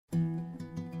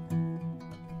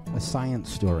A science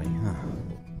story, huh?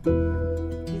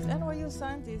 These NYU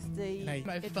scientists, I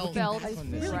felt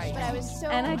right. But I was so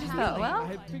And I just thought, happy. well, I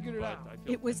had figured it out.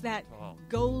 It was that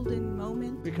golden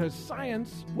moment. Because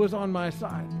science was on my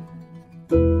side.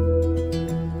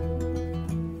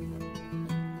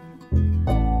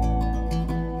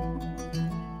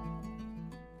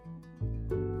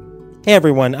 Hey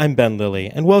everyone, I'm Ben Lilly,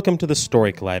 and welcome to the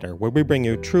Story Collider, where we bring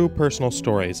you true personal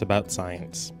stories about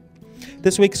science.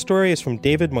 This week's story is from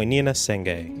David Moinina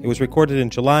Sengeh. It was recorded in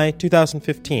July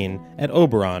 2015 at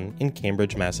Oberon in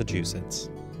Cambridge, Massachusetts.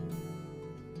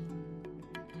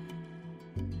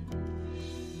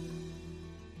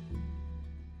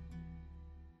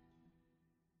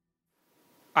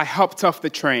 I hopped off the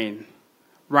train,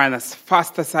 ran as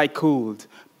fast as I could,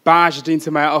 barged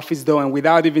into my office door, and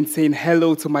without even saying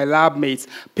hello to my lab mates,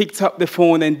 picked up the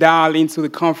phone and dialed into the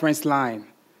conference line.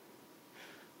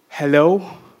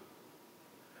 Hello?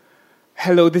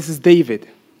 Hello, this is David.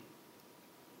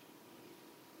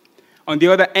 On the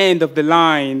other end of the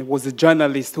line was a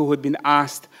journalist who had been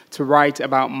asked to write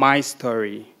about my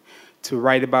story, to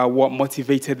write about what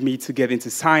motivated me to get into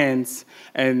science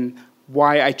and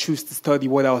why I choose to study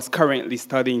what I was currently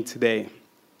studying today.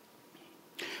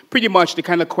 Pretty much the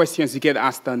kind of questions you get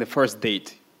asked on the first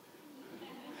date.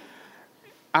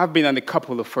 I've been on a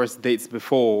couple of first dates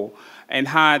before and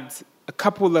had a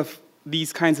couple of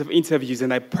these kinds of interviews,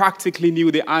 and I practically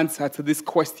knew the answer to this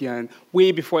question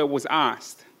way before it was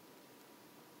asked.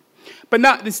 But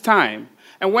not this time.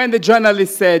 And when the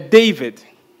journalist said, David,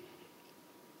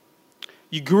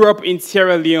 you grew up in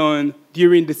Sierra Leone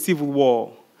during the Civil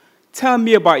War. Tell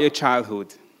me about your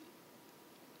childhood.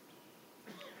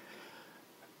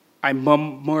 I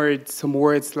murmured some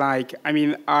words like,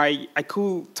 I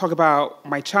could talk about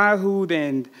my childhood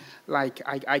and I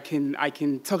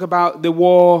can talk about the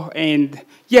war and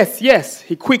yes,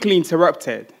 he quickly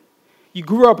interrupted. You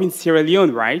grew up in Sierra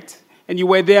Leone, right? And you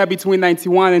were there between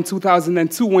 1991 and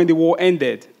 2002 when the war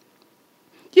ended.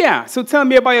 Yeah, so tell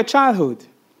me about your childhood.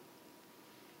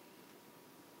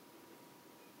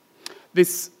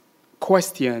 This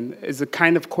question is a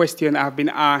kind of question I've been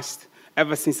asked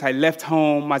ever since I left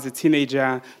home as a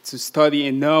teenager to study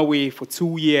in Norway for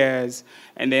 2 years,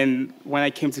 and then when I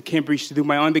came to Cambridge to do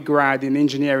my undergrad in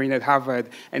engineering at Harvard,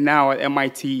 and now at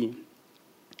MIT.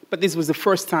 But this was the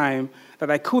first time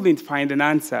that I couldn't find an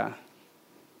answer,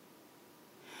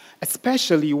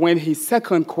 especially when his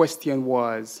second question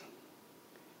was,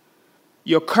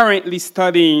 you're currently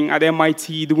studying at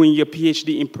MIT doing your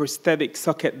PhD in prosthetic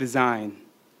socket design.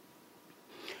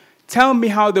 Tell me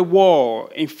how the war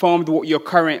informed what you're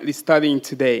currently studying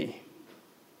today.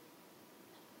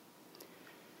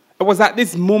 It was at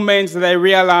this moment that I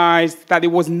realized that it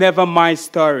was never my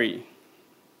story,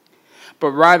 but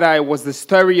rather it was the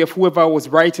story of whoever was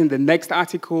writing the next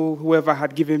article, whoever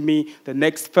had given me the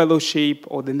next fellowship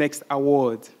or the next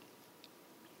award.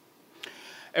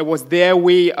 It was their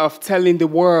way of telling the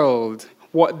world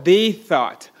what they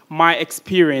thought my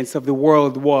experience of the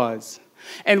world was.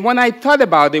 And when I thought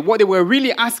about it, what they were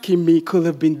really asking me could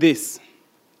have been this.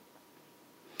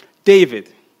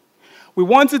 David, we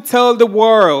want to tell the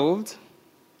world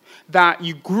that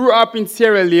you grew up in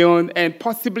Sierra Leone and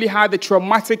possibly had a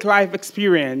traumatic life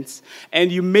experience,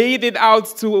 and you made it out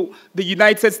to the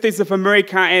United States of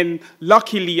America and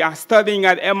luckily are studying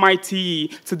at MIT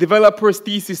to develop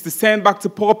prostheses to send back to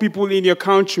poor people in your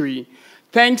country.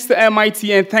 Thanks to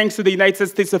MIT and thanks to the United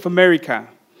States of America.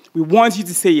 We want you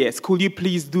to say yes. Could you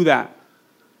please do that?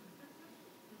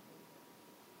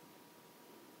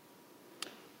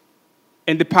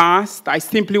 In the past, I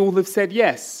simply would have said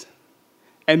yes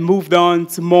and moved on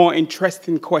to more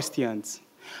interesting questions.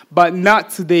 But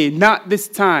not today, not this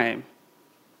time.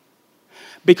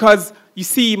 Because, you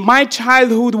see, my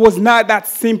childhood was not that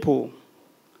simple.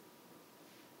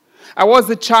 I was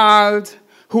a child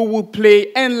who would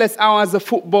play endless hours of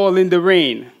football in the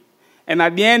rain. And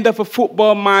at the end of a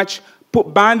football match,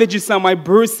 put bandages on my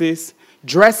bruises,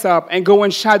 dress up, and go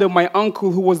and shadow my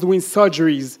uncle who was doing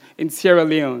surgeries in Sierra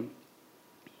Leone.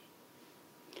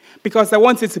 Because I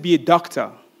wanted to be a doctor,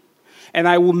 and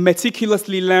I would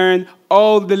meticulously learn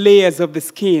all the layers of the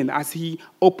skin as he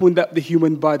opened up the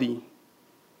human body.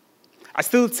 I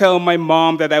still tell my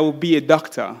mom that I will be a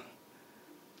doctor,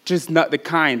 just not the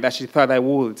kind that she thought I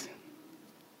would.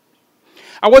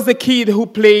 I was a kid who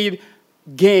played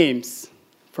games,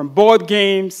 from board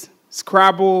games,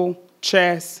 Scrabble,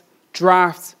 chess,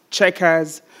 drafts,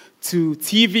 checkers, to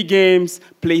TV games,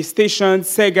 PlayStation,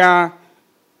 Sega,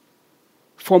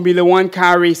 Formula One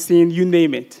car racing, you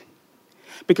name it.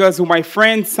 Because with my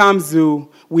friend Samzu,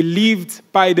 we lived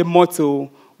by the motto,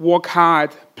 work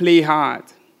hard, play hard.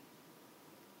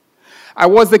 I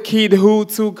was a kid who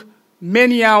took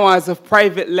many hours of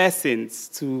private lessons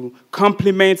to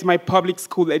complement my public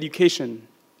school education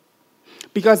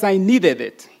because I needed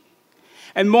it.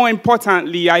 And more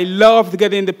importantly, I loved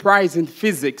getting the prize in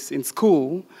physics in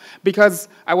school because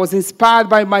I was inspired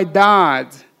by my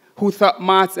dad, who taught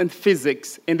maths and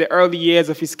physics in the early years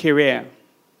of his career.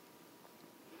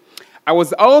 I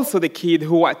was also the kid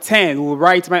who at 10 would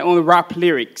write my own rap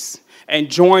lyrics and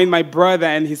join my brother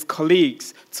and his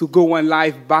colleagues to go on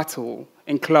live battle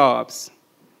in clubs.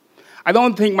 I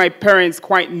don't think my parents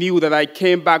quite knew that I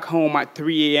came back home at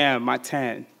 3 a.m. at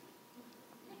 10.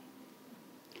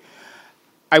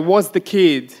 I was the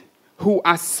kid who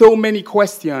asked so many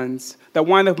questions that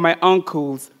one of my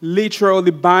uncles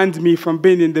literally banned me from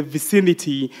being in the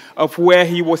vicinity of where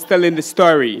he was telling the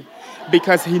story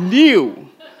because he knew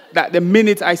that the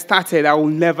minute I started, I will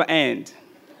never end.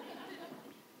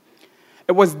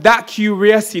 It was that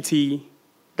curiosity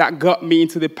that got me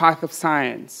into the path of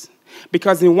science.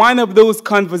 Because in one of those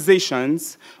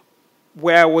conversations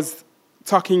where I was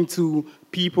talking to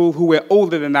people who were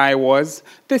older than I was,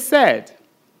 they said,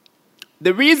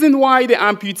 the reason why the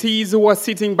amputees who were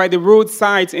sitting by the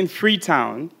roadside in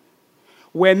Freetown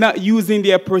were not using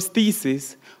their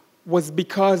prosthesis was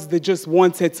because they just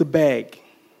wanted to beg.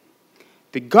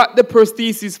 They got the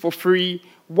prosthesis for free.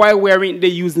 Why weren't they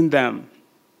using them?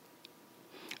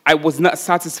 I was not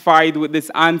satisfied with this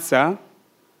answer,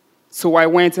 so I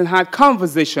went and had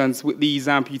conversations with these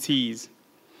amputees.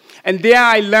 And there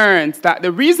I learned that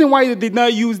the reason why they did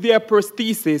not use their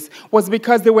prosthesis was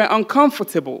because they were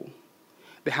uncomfortable.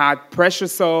 They had pressure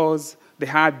sores, they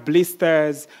had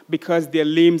blisters, because their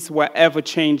limbs were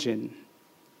ever-changing.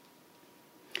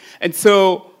 And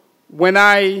so when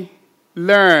I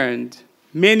learned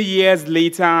many years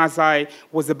later, as I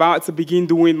was about to begin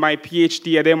doing my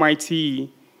PhD at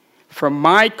MIT, from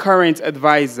my current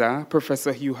advisor,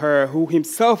 Professor Hugh Herr, who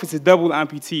himself is a double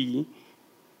amputee,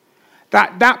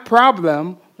 that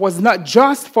problem was not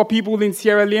just for people in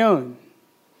Sierra Leone.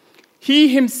 He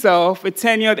himself, a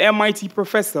tenured MIT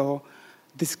professor,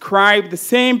 described the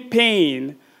same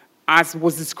pain as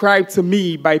was described to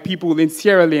me by people in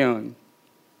Sierra Leone.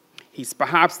 He's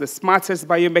perhaps the smartest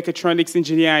biomechatronics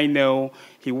engineer I know.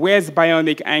 He wears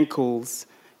bionic ankles,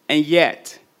 and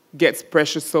yet gets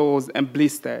pressure sores and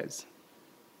blisters.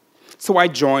 So I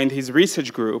joined his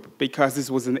research group because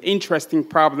this was an interesting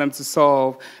problem to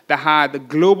solve that had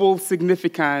global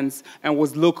significance and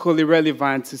was locally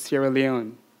relevant to Sierra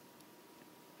Leone.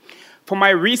 For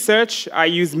my research, I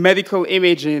used medical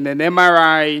imaging and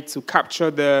MRI to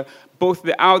capture both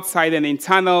the outside and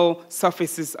internal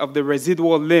surfaces of the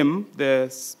residual limb,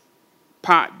 the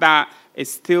part that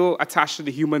is still attached to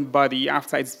the human body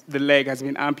after the leg has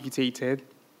been amputated.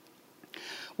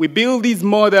 We build these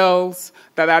models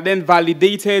that are then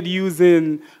validated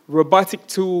using robotic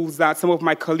tools that some of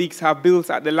my colleagues have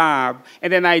built at the lab.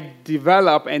 And then I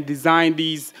develop and design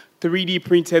these 3D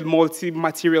printed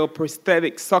multi-material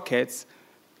prosthetic sockets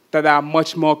that are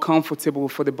much more comfortable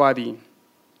for the body.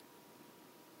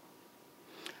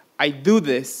 I do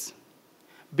this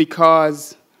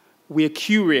because we're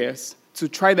curious to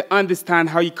try to understand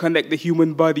how you connect the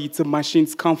human body to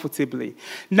machines comfortably.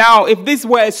 Now, if this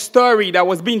were a story that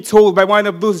was being told by one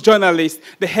of those journalists,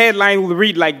 the headline would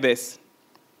read like this: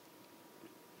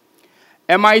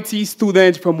 MIT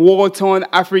student from war-torn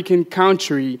African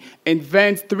country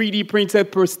invents 3D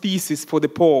printed prosthesis for the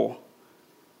poor.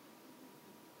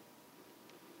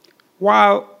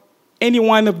 While any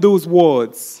one of those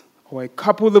words, or a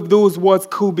couple of those words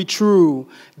could be true,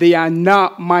 they are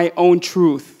not my own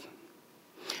truth.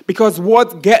 Because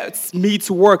what gets me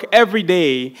to work every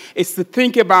day is to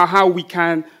think about how we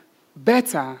can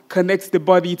better connect the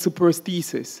body to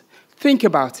prosthesis. Think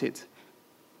about it.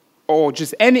 Or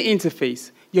just any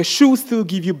interface. Your shoes still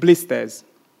give you blisters.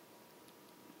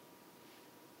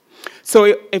 So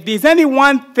if there's any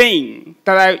one thing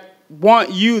that I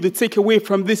want you to take away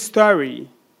from this story,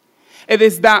 it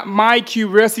is that my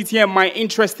curiosity and my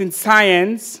interest in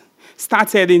science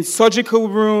started in surgical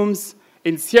rooms,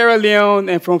 in Sierra Leone,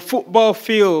 and from football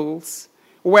fields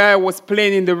where I was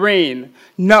playing in the rain,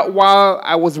 not while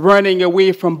I was running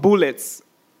away from bullets.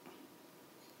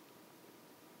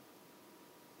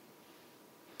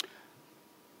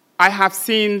 I have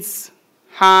since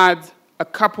had a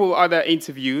couple other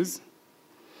interviews,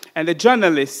 and the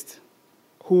journalist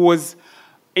who was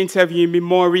interviewing me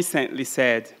more recently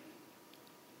said,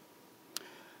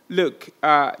 "Look,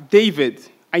 David,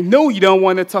 I know you don't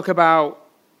want to talk about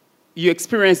your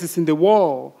experiences in the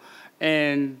war,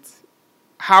 and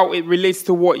how it relates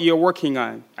to what you're working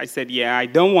on. I said, yeah, I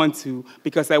don't want to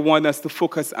because I want us to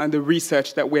focus on the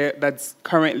research that's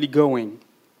currently going.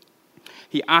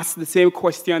 He asked the same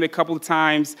question a couple of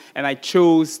times, and I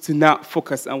chose to not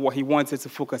focus on what he wanted to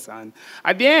focus on.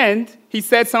 At the end, he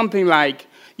said something like,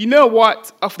 you know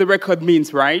what off the record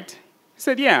means, right? I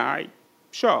said, yeah,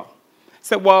 sure. I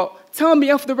said, well, tell me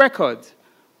off the record.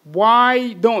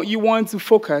 Why don't you want to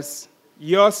focus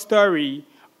your story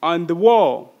on the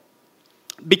wall?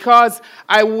 Because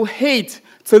I will hate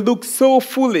to look so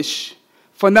foolish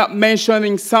for not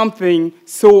mentioning something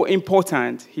so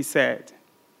important, he said.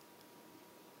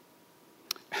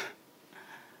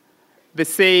 They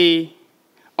say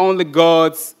only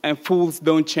gods and fools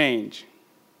don't change.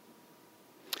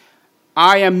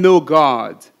 I am no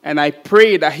god, and I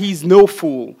pray that he's no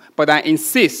fool, but I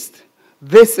insist.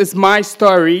 This is my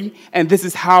story, and this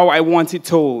is how I want it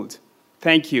told.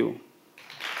 Thank you.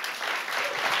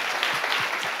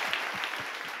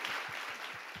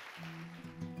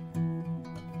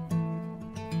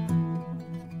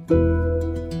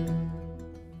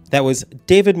 That was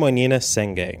David Moinina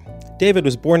Sengeh. David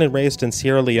was born and raised in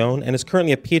Sierra Leone and is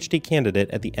currently a PhD candidate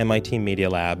at the MIT Media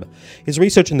Lab. His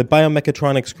research in the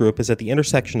biomechatronics group is at the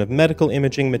intersection of medical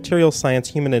imaging, material science,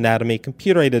 human anatomy,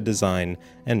 computer-aided design,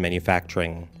 and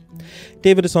manufacturing.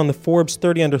 David is on the Forbes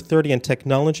 30 Under 30 in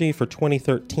Technology for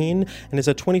 2013 and is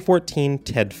a 2014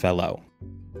 TED Fellow.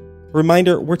 A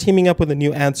reminder, we're teaming up with a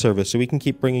new ad service so we can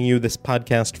keep bringing you this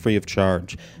podcast free of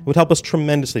charge. It would help us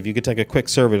tremendously if you could take a quick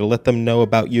survey to let them know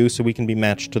about you so we can be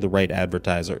matched to the right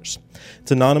advertisers.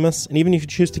 It's anonymous, and even if you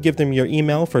choose to give them your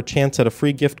email for a chance at a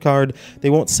free gift card, they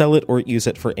won't sell it or use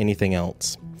it for anything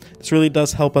else. This really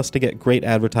does help us to get great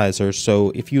advertisers,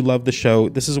 so if you love the show,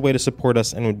 this is a way to support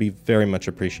us and would be very much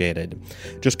appreciated.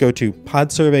 Just go to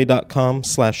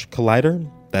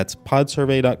podsurvey.com/collider. That's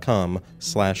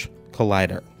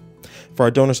podsurvey.com/collider. For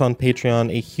our donors on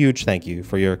Patreon, a huge thank you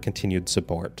for your continued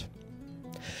support.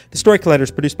 The Story Collider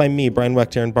is produced by me, Brian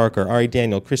Wecht, Aaron Barker, Ari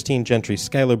Daniel, Christine Gentry,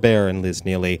 Skylar Bear, and Liz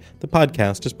Neely. The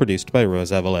podcast is produced by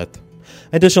Rose Eveleth.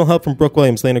 Additional help from Brooke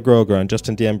Williams, Lena Groger, and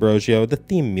Justin D'Ambrosio. The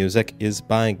theme music is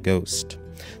by Ghost.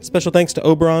 Special thanks to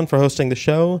Oberon for hosting the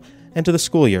show, and to the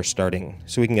school year starting,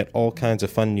 so we can get all kinds of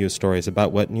fun news stories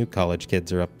about what new college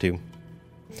kids are up to.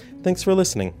 Thanks for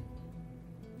listening.